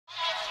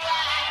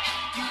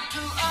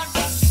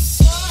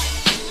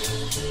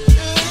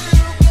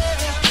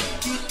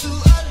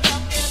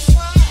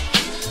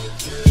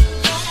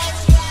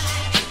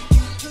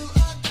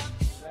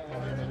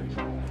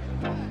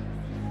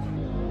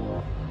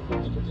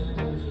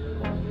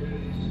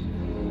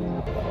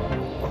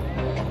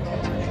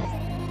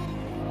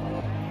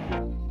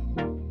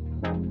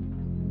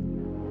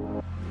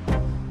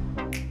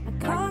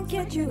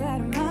Get you out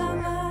of my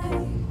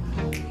mind.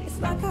 It's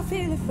like I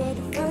feel it for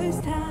the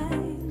first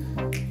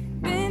time.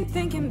 Been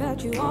thinking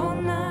about you all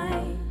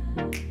night.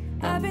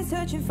 I've been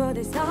searching for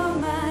this all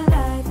my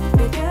life.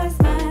 You're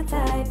just my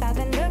type. I've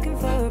been looking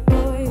for a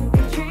boy who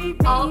can treat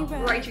me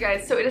Alright you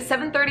guys, so it is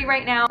 7:30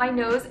 right now. My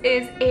nose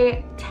is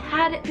a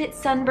tad bit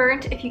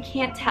sunburnt if you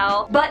can't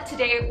tell, but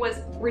today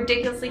was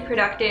ridiculously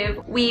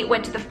productive. We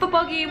went to the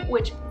football game,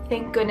 which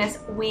thank goodness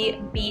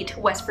we beat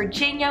West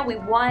Virginia. We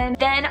won.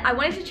 Then I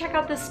wanted to check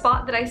out this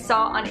spot that I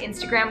saw on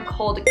Instagram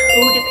called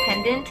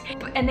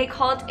Codependent, and they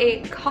call it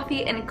a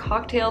coffee and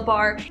cocktail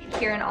bar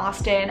here in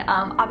Austin.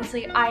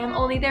 Obviously I am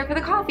only there for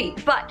the coffee,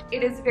 but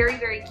it is very,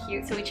 very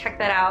cute, so we checked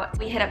that out.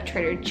 We hit up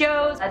Trader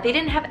Joe's. They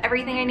didn't have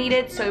everything I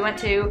needed, so we went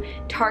to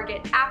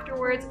Target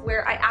afterwards,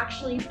 where I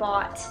actually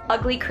bought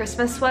ugly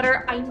Christmas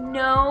sweater. I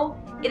know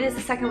it is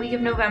the second week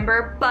of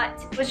November, but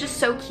it was just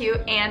so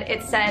cute, and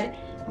it said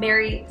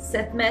Merry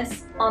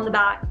Sithmas on the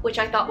back, which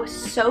I thought was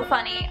so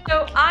funny.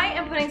 So I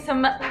am putting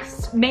some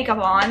makeup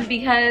on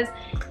because,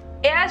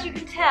 as you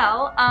can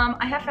tell,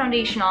 I have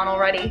foundation on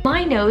already.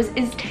 My nose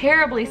is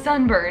terribly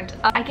sunburned.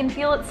 I can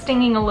feel it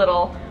stinging a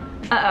little.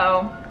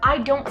 Uh-oh. I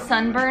don't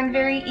sunburn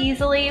very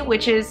easily,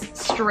 which is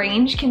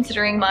strange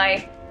considering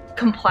my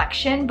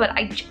complexion, but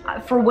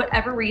for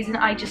whatever reason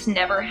I just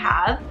never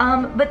have.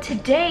 But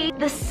today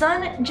the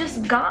sun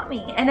just got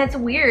me, and it's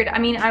weird. I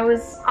mean, I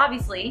was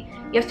obviously,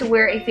 you have to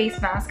wear a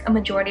face mask a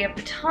majority of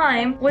the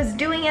time, was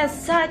doing as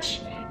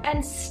such,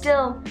 and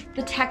still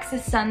the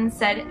Texas sun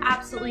said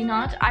absolutely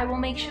not. I will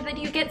make sure that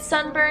you get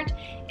sunburnt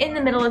in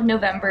the middle of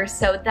November.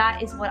 So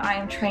that is what I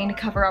am trying to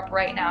cover up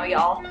right now,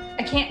 y'all.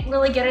 I can't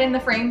really get it in the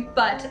frame,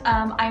 but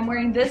I'm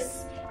wearing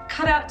this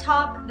cutout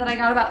top that I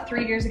got about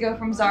 3 years ago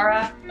from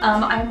Zara.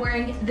 I'm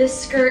wearing this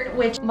skirt,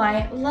 which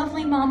my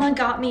lovely mama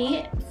got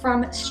me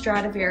from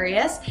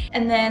Stradivarius,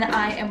 and then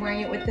I am wearing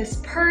it with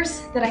this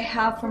purse that I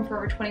have from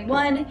Forever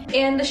 21,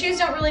 and the shoes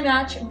don't really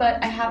match,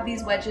 but I have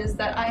these wedges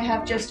that I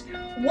have just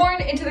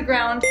worn into the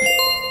ground.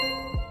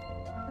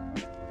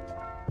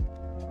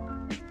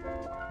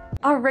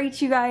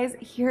 Alright you guys,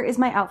 here is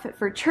my outfit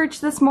for church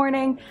this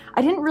morning.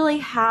 I didn't really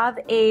have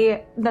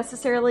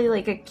necessarily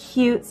like a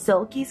cute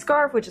silky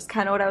scarf, which is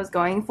kind of what I was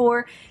going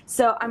for.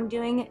 So I'm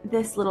doing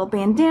this little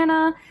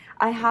bandana.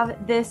 I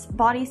have this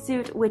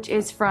bodysuit, which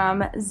is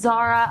from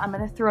Zara. I'm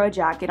gonna throw a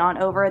jacket on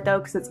over it though,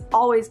 because it's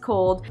always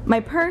cold. My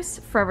purse,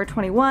 Forever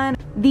 21.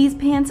 These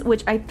pants,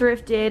 which I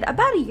thrifted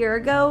about a year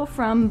ago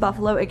from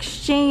Buffalo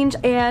Exchange,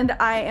 and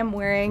I am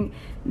wearing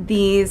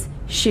these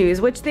shoes,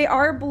 which they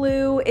are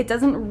blue. It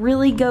doesn't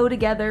really go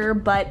together,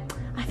 but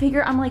I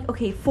figure I'm like,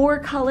 okay, 4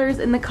 colors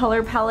in the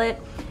color palette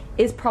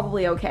is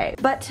probably okay.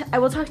 But I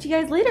will talk to you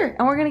guys later,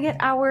 and we're gonna get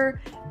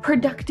our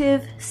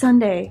productive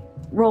Sunday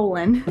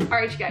rolling.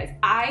 Alright you guys,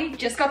 I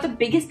just got the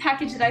biggest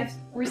package that I've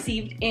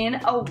received in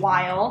a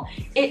while.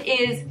 It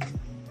is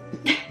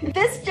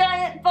this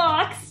giant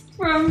box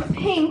from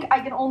Pink,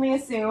 I can only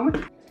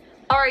assume.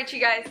 Alright you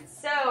guys,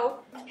 so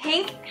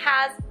Pink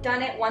has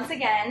done it once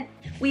again.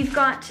 We've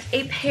got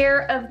a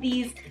pair of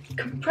these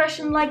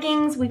compression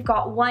leggings. We've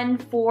got one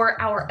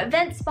for our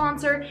event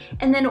sponsor,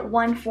 and then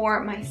one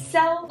for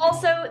myself.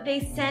 Also, they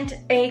sent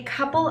a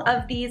couple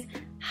of these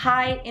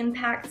high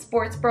impact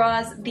sports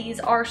bras.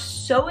 These are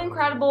so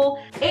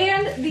incredible.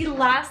 And the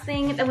last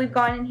thing that we've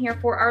got in here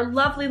for our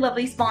lovely,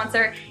 lovely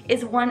sponsor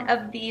is one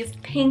of these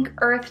Pink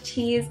Earth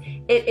tees.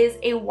 It is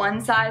a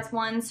one size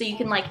one, so you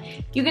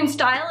can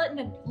style it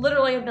in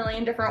literally a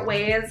million different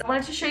ways. I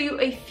wanted to show you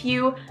a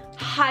few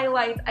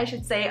highlights, I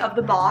should say, of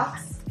the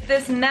box.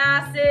 This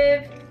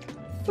massive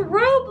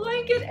throw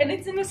blanket, and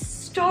it's in a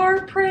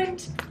star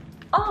print.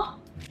 Oh,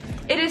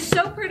 it is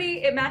so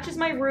pretty. It matches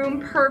my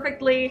room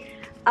perfectly.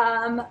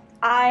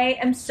 I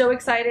am so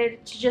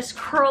excited to just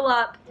curl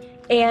up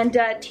and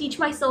teach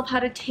myself how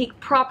to take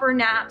proper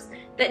naps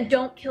that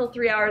don't kill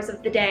 3 hours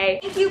of the day.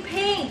 Thank you,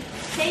 Pink.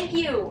 Thank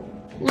you.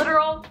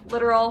 Literal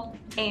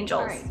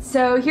angels. Right.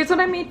 So here's what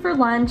I made for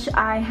lunch.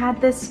 I had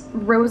this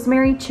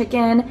rosemary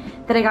chicken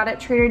that I got at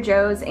Trader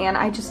Joe's, and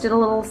I just did a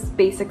little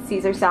basic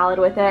Caesar salad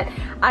with it.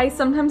 I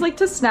sometimes like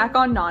to snack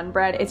on naan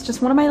bread. It's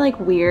just one of my like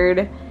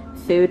weird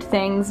food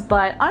things,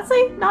 but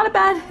honestly, not a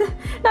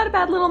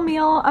bad little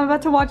meal. I'm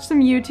about to watch some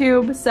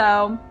YouTube,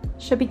 so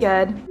should be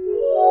good.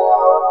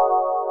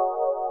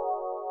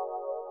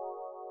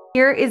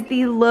 Here is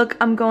the look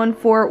I'm going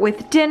for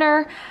with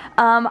dinner.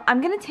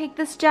 I'm gonna take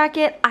this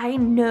jacket. I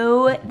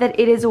know that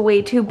it is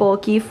way too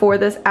bulky for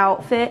this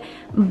outfit,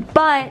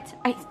 but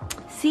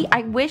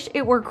I wish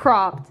it were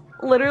cropped.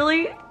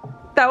 Literally,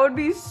 that would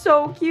be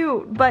so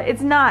cute, but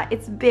it's not,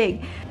 it's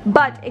big.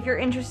 But if you're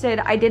interested,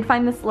 I did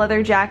find this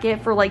leather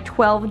jacket for like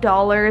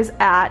 $12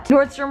 at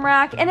Nordstrom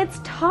Rack, and it's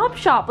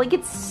Topshop, like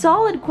it's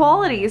solid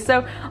quality.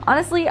 So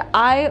honestly,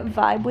 I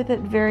vibe with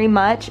it very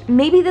much.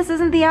 Maybe this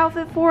isn't the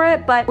outfit for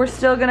it, but we're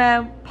still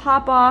gonna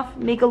pop off,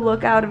 make a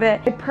look out of it.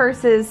 My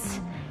purse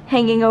is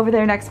hanging over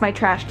there next to my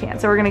trash can,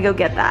 so we're gonna go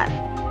get that.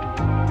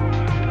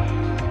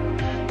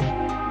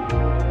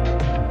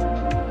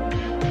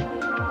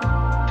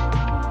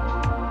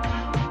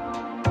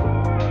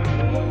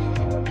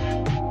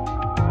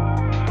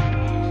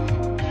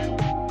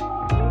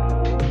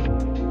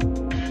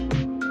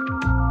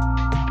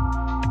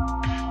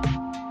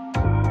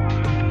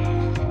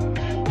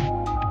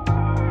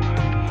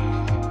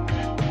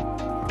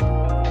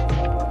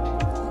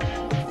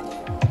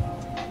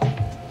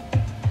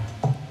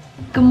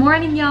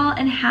 morning, y'all,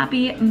 and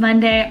happy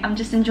Monday. I'm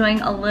just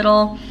enjoying a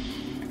little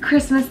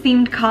Christmas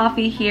themed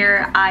coffee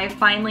here. I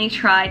finally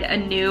tried a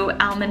new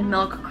almond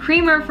milk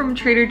creamer from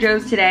Trader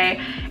Joe's today,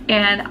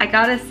 and I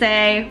gotta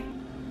say,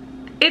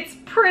 it's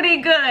pretty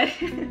good.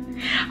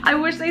 I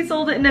wish they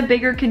sold it in a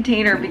bigger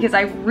container because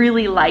I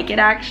really like it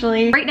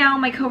actually. Right now,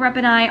 my co-rep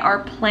and I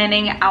are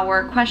planning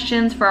our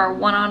questions for our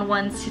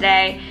one-on-ones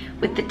today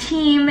with the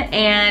team,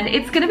 and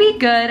it's gonna be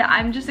good.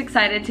 I'm just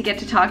excited to get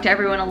to talk to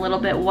everyone a little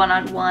bit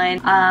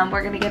one-on-one.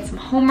 We're gonna get some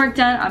homework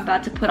done. I'm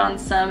about to put on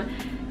some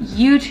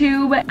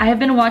YouTube. I have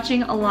been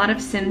watching a lot of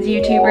Sims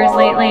YouTubers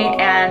lately,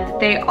 and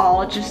they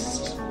all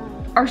just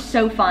are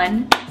so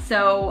fun.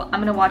 So I'm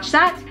gonna watch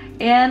that,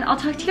 and I'll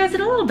talk to you guys in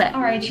a little bit.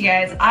 All right, you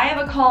guys, I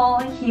have a call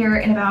here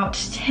in about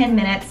 10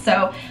 minutes,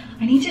 so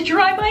I need to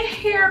dry my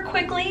hair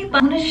quickly,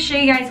 but I'm gonna show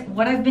you guys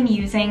what I've been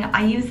using.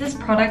 I use this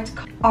product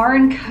called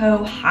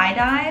R&Co High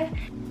Dive.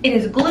 It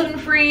is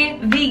gluten-free,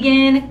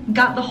 vegan,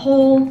 got the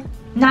whole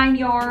 9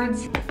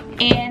 yards,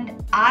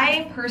 and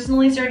I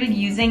personally started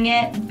using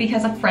it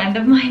because a friend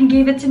of mine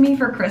gave it to me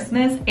for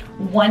Christmas.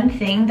 One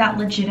thing that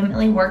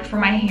legitimately worked for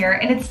my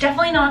hair, and it's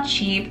definitely not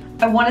cheap.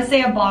 I wanna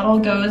say a bottle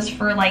goes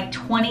for like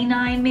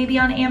 $29 maybe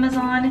on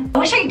Amazon. I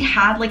wish I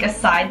had like a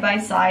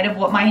side-by-side of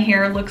what my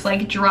hair looks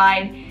like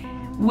dried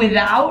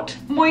without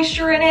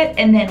moisture in it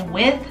and then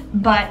with,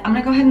 but I'm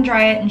gonna go ahead and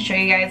dry it and show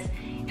you guys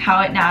how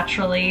it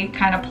naturally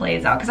kind of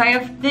plays out, because I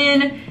have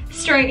thin,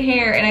 straight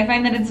hair, and I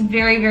find that it's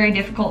very, very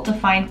difficult to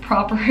find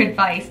proper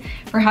advice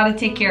for how to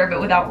take care of it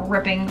without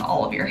ripping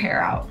all of your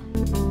hair out.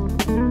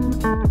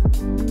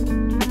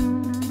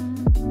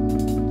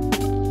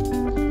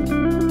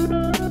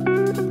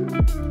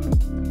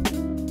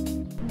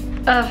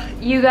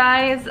 You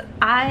guys,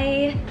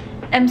 I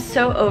am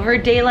so over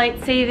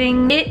daylight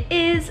saving. It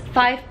is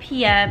 5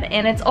 p.m.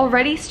 and it's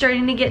already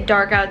starting to get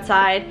dark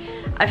outside.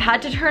 I've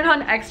had to turn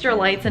on extra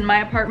lights in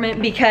my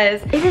apartment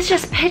because it is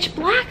just pitch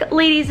black,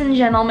 ladies and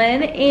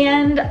gentlemen,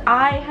 and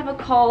I have a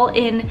call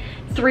in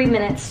 3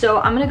 minutes, so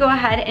I'm gonna go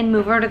ahead and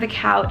move over to the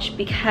couch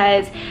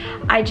because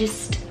I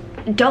just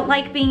don't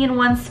like being in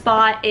one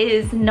spot. It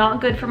is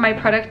not good for my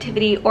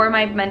productivity or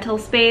my mental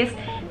space.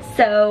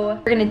 So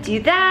we're gonna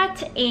do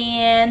that,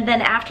 and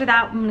then after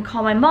that I'm gonna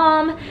call my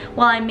mom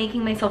while I'm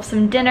making myself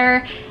some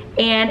dinner,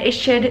 and it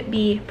should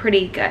be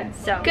pretty good.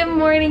 So good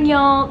morning,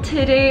 y'all.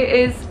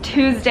 Today is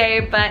Tuesday,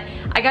 but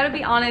I gotta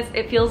be honest,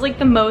 it feels like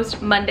the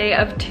most Monday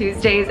of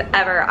Tuesdays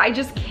ever. I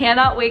just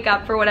cannot wake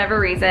up for whatever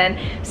reason.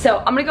 So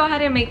I'm gonna go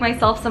ahead and make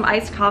myself some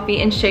iced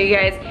coffee and show you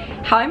guys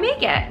how I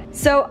make it.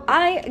 So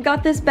I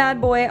got this bad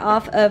boy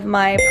off of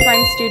my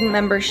Prime student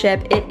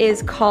membership. It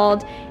is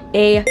called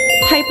a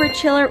hyper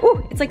chiller.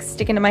 Ooh, it's like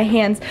sticking to my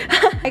hands.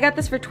 I got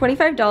this for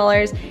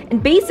 $25,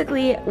 and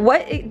basically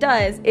what it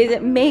does is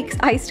it makes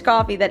iced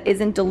coffee that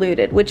isn't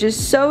diluted, which is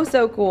so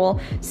cool.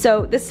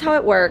 So this is how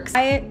it works.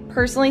 I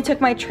personally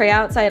took my tray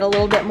out so I had a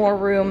little bit more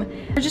room.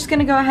 We're just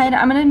gonna go ahead,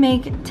 I'm gonna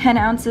make 10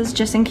 ounces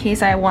just in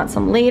case I want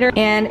some later,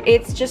 and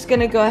it's just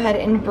gonna go ahead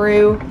and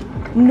brew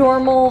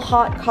normal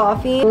hot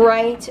coffee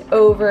right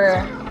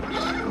over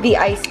the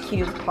ice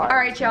cube part. All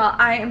right, y'all,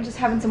 I am just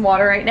having some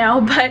water right now,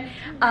 but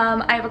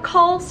I have a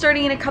call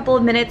starting in a couple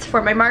of minutes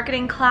for my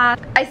marketing class.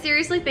 I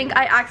seriously think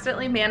I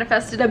accidentally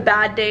manifested a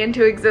bad day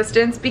into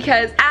existence,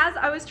 because as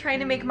I was trying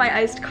to make my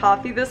iced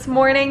coffee this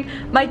morning,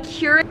 my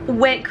Keurig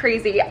went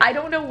crazy. I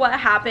don't know what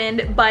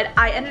happened, but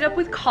I ended up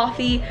with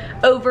coffee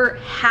over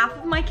half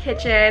of my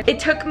kitchen. It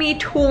took me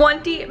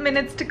 20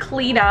 minutes to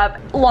clean up,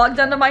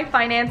 logged onto my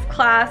finance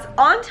class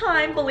on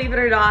time, believe it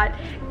or not,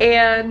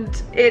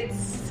 and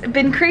it's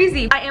been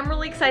crazy. I am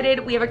really excited.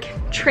 We have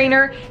a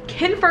trainer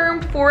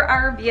confirmed for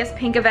our VS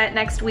Pink event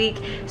next week,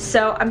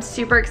 so I'm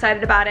super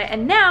excited about it.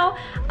 And now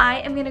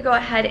I am gonna go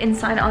ahead and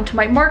sign on to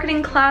my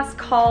marketing class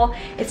call.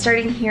 It's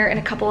starting here in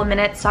a couple of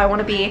minutes, so I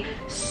wanna be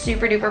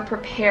super duper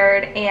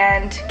prepared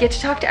and get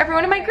to talk to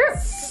everyone in my group.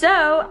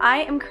 So I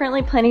am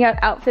currently planning out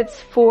outfits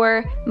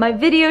for my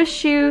video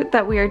shoot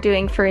that we are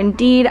doing for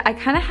Indeed. I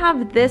kind of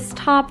have this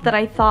top that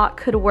I thought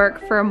could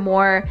work for a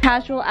more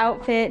casual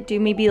outfit, do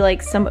maybe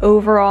like some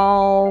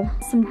overall,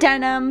 some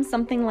denim,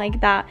 something like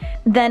that.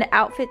 Then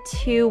outfit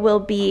 2 will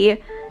be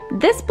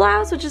this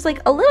blouse, which is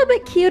like a little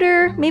bit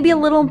cuter, maybe a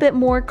little bit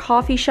more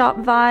coffee shop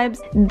vibes.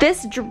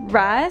 This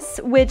dress,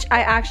 which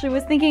I actually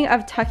was thinking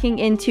of tucking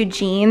into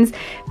jeans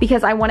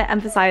because I want to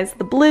emphasize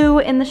the blue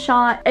in the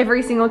shot.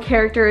 Every single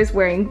character is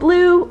wearing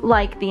blue,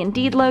 like the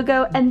Indeed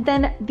logo. And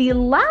then the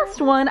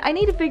last one, I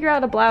need to figure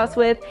out a blouse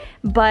with,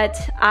 but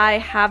I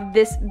have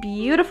this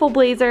beautiful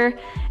blazer,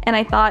 and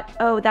I thought,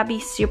 oh, that'd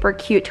be super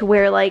cute to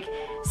wear like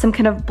some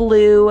kind of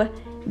blue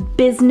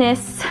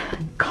business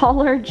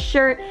collared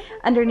shirt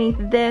underneath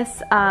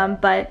this,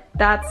 but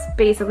that's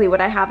basically what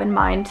I have in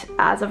mind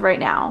as of right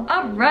now.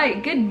 All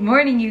right, good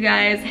morning, you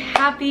guys.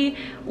 Happy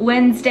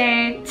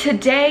Wednesday.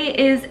 Today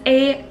is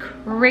a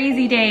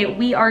crazy day.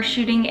 We are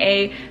shooting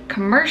a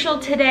commercial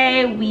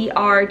today. We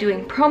are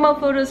doing promo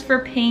photos for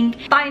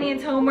Pink,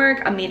 finance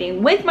homework, a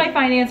meeting with my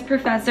finance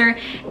professor,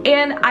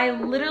 and I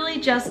literally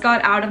just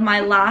got out of my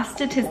last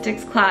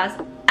statistics class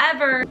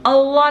ever. A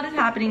lot is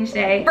happening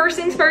today. First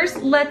things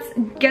first, let's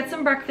get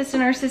some breakfast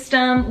in our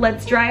system.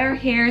 Let's dry our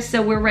hair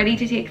so we're ready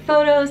to take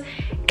photos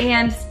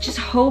and just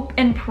hope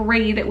and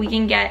pray that we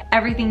can get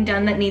everything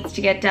done that needs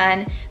to get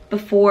done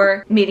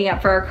before meeting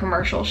up for our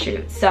commercial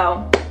shoot.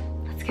 So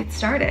let's get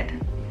started.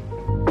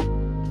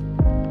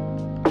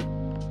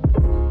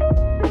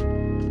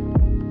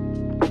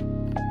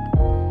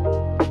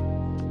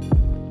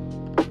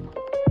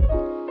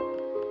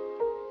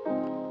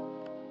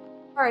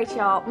 Alright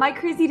y'all, my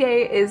crazy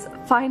day is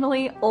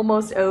finally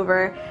almost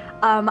over.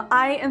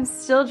 I am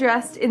still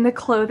dressed in the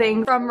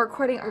clothing from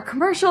recording our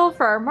commercial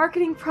for our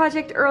marketing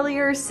project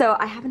earlier, so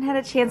I haven't had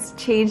a chance to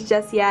change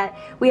just yet.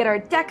 We had our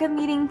DECA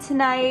meeting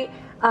tonight.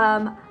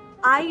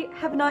 I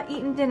have not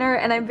eaten dinner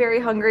and I'm very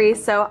hungry,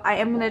 so I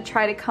am going to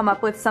try to come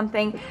up with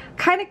something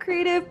kind of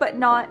creative but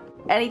not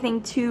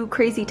anything too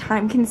crazy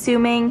time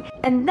consuming.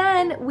 And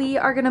then we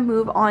are gonna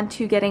move on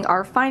to getting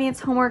our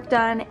finance homework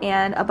done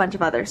and a bunch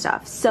of other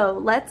stuff.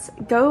 So let's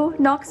go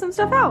knock some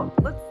stuff out.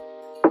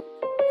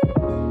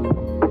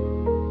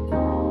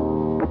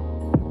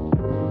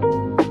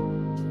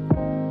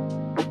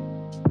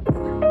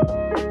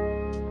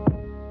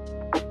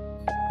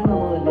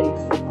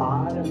 Analytics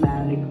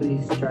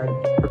automatically start.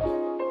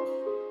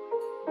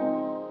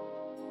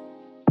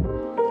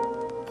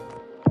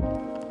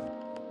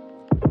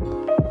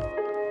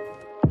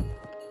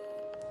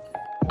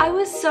 I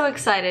was so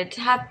excited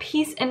to have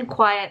peace and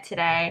quiet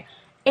today,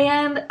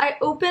 and I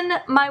opened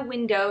my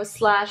window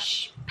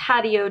slash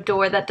patio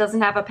door that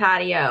doesn't have a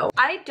patio.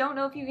 I don't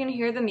know if you can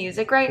hear the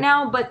music right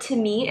now, but to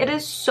me it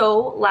is so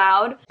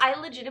loud. I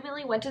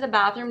legitimately went to the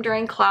bathroom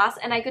during class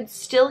and I could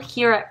still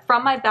hear it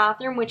from my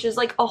bathroom, which is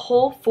like a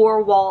whole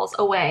 4 walls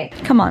away.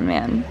 Come on,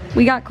 man.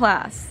 We got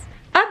class.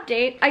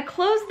 Update, I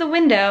closed the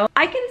window.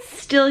 I can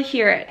still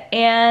hear it,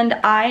 and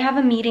I have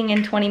a meeting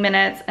in 20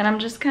 minutes and I'm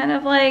just kind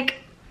of like,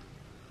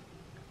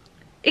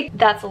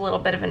 that's a little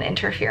bit of an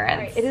interference.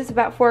 Right, it is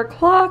about 4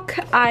 o'clock.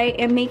 I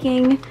am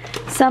making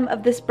some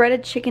of this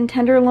breaded chicken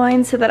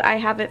tenderloin so that I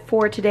have it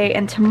for today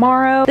and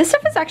tomorrow. This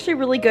stuff is actually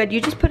really good.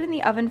 You just put it in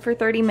the oven for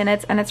 30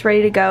 minutes and it's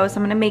ready to go. So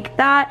I'm gonna make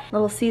that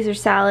little Caesar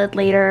salad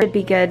later. Should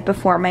be good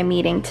before my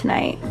meeting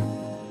tonight.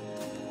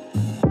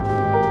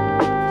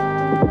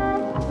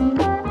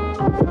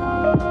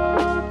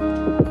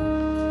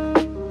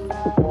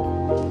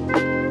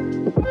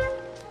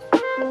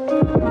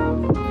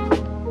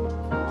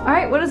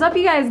 What is up,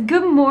 you guys?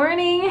 Good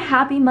morning.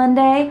 Happy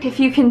Monday. If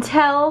you can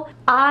tell,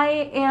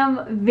 I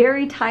am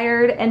very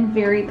tired and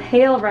very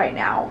pale right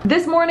now.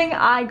 This morning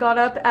I got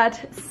up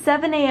at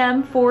 7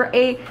 a.m. for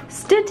a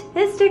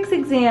statistics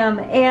exam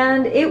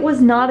and it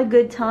was not a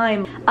good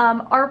time.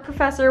 Our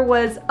professor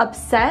was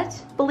upset,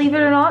 believe it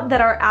or not,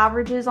 that our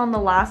averages on the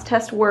last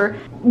test were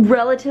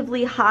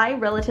relatively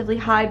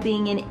high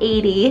being an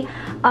 80.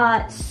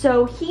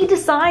 So he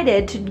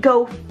decided to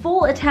go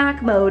full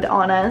attack mode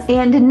on us,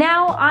 and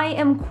now I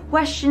am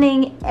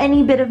questioning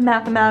any bit of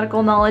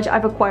mathematical knowledge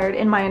I've acquired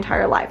in my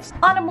entire life.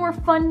 On a more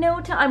fun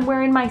note, I'm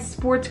wearing my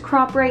sports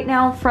crop right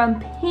now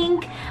from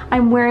Pink.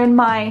 I'm wearing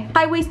my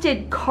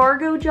high-waisted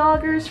cargo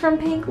joggers from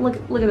Pink. Look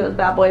at those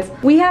bad boys.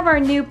 We have our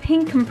new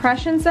Pink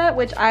compression set,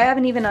 which I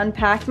haven't even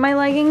unpacked my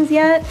leggings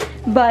yet,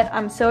 but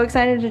I'm so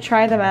excited to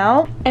try them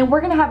out. And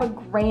we're gonna have a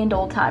grand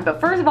old time.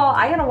 But first of all,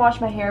 I gotta wash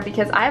my hair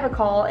because I have a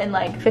call in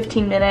like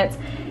 15 minutes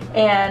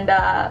and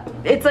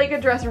it's like a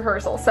dress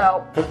rehearsal.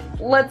 So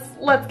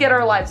let's get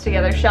our lives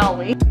together, shall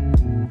we?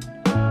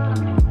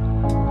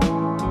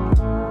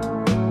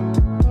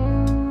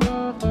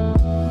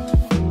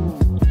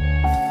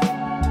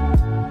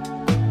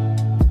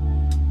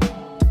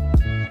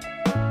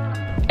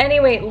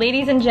 Anyway,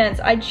 ladies and gents,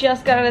 I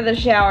just got out of the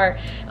shower.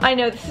 I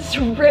know this is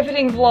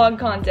riveting vlog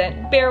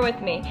content. Bear with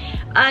me.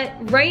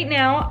 Right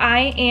now,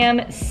 I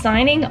am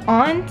signing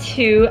on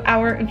to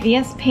our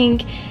VS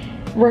Pink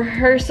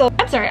rehearsal.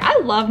 I'm sorry, I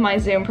love my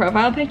Zoom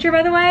profile picture,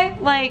 by the way.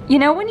 Like, you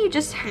know when you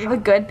just have a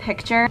good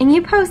picture and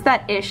you post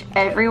that ish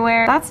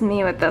everywhere? That's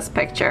me with this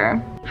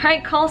picture. All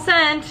right, call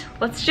sent.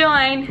 Let's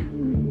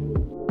join.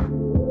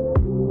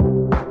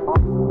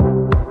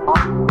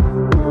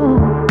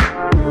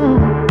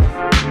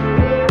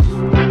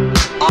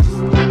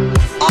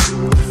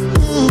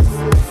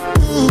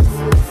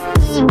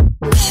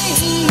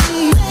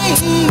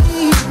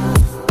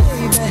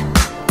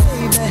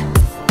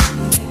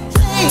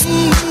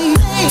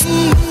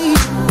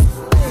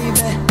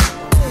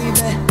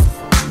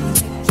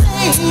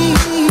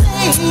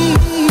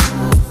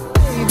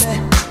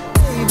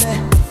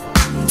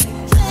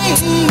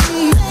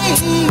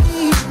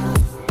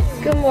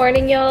 Good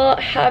morning, y'all.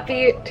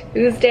 Happy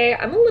Tuesday.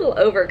 I'm a little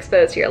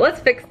overexposed here. Let's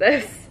fix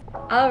this.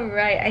 All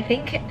right, I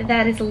think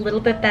that is a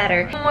little bit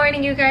better. Good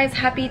morning, you guys.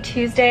 Happy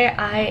Tuesday.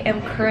 I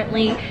am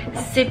currently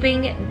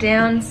sipping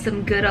down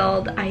some good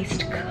old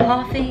iced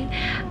coffee,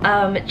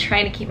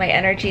 trying to keep my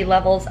energy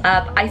levels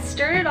up. I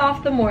started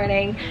off the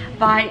morning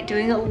by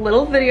doing a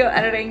little video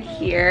editing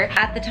here.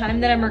 At the time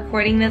that I'm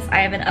recording this, I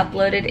haven't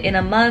uploaded in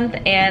a month,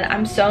 and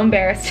I'm so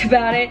embarrassed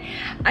about it.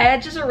 I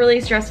had just a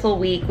really stressful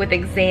week with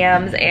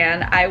exams,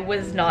 and I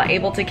was not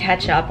able to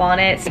catch up on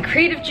it. The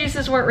creative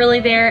juices weren't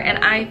really there,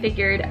 and I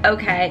figured,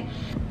 okay,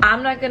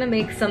 I'm not gonna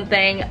make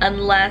something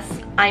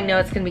unless I know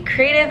it's gonna be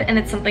creative and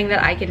it's something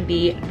that I can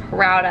be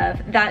proud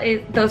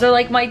of. Those are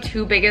like my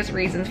two biggest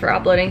reasons for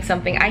uploading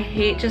something. I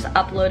hate just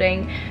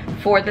uploading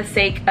for the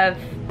sake of,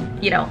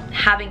 you know,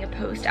 having a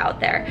post out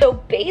there. So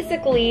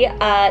basically,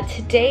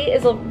 today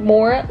is a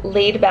more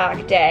laid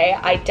back day.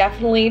 I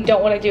definitely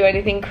don't want to do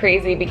anything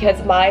crazy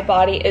because my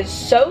body is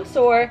so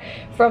sore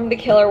from the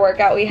killer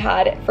workout we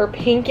had for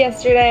Pink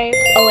yesterday.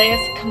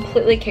 Elias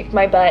completely kicked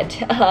my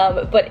butt,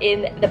 but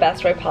in the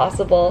best way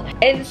possible.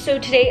 And so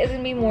today is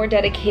gonna be more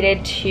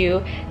dedicated to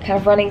kind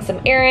of running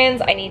some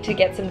errands. I need to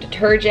get some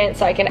detergent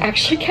so I can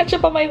actually catch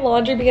up on my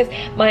laundry because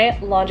my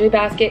laundry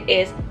basket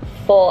is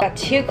full. Got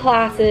 2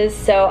 classes,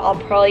 so I'll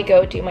probably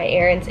go do my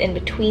errands in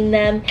between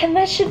them. And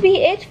that should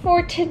be it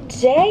for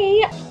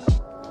today.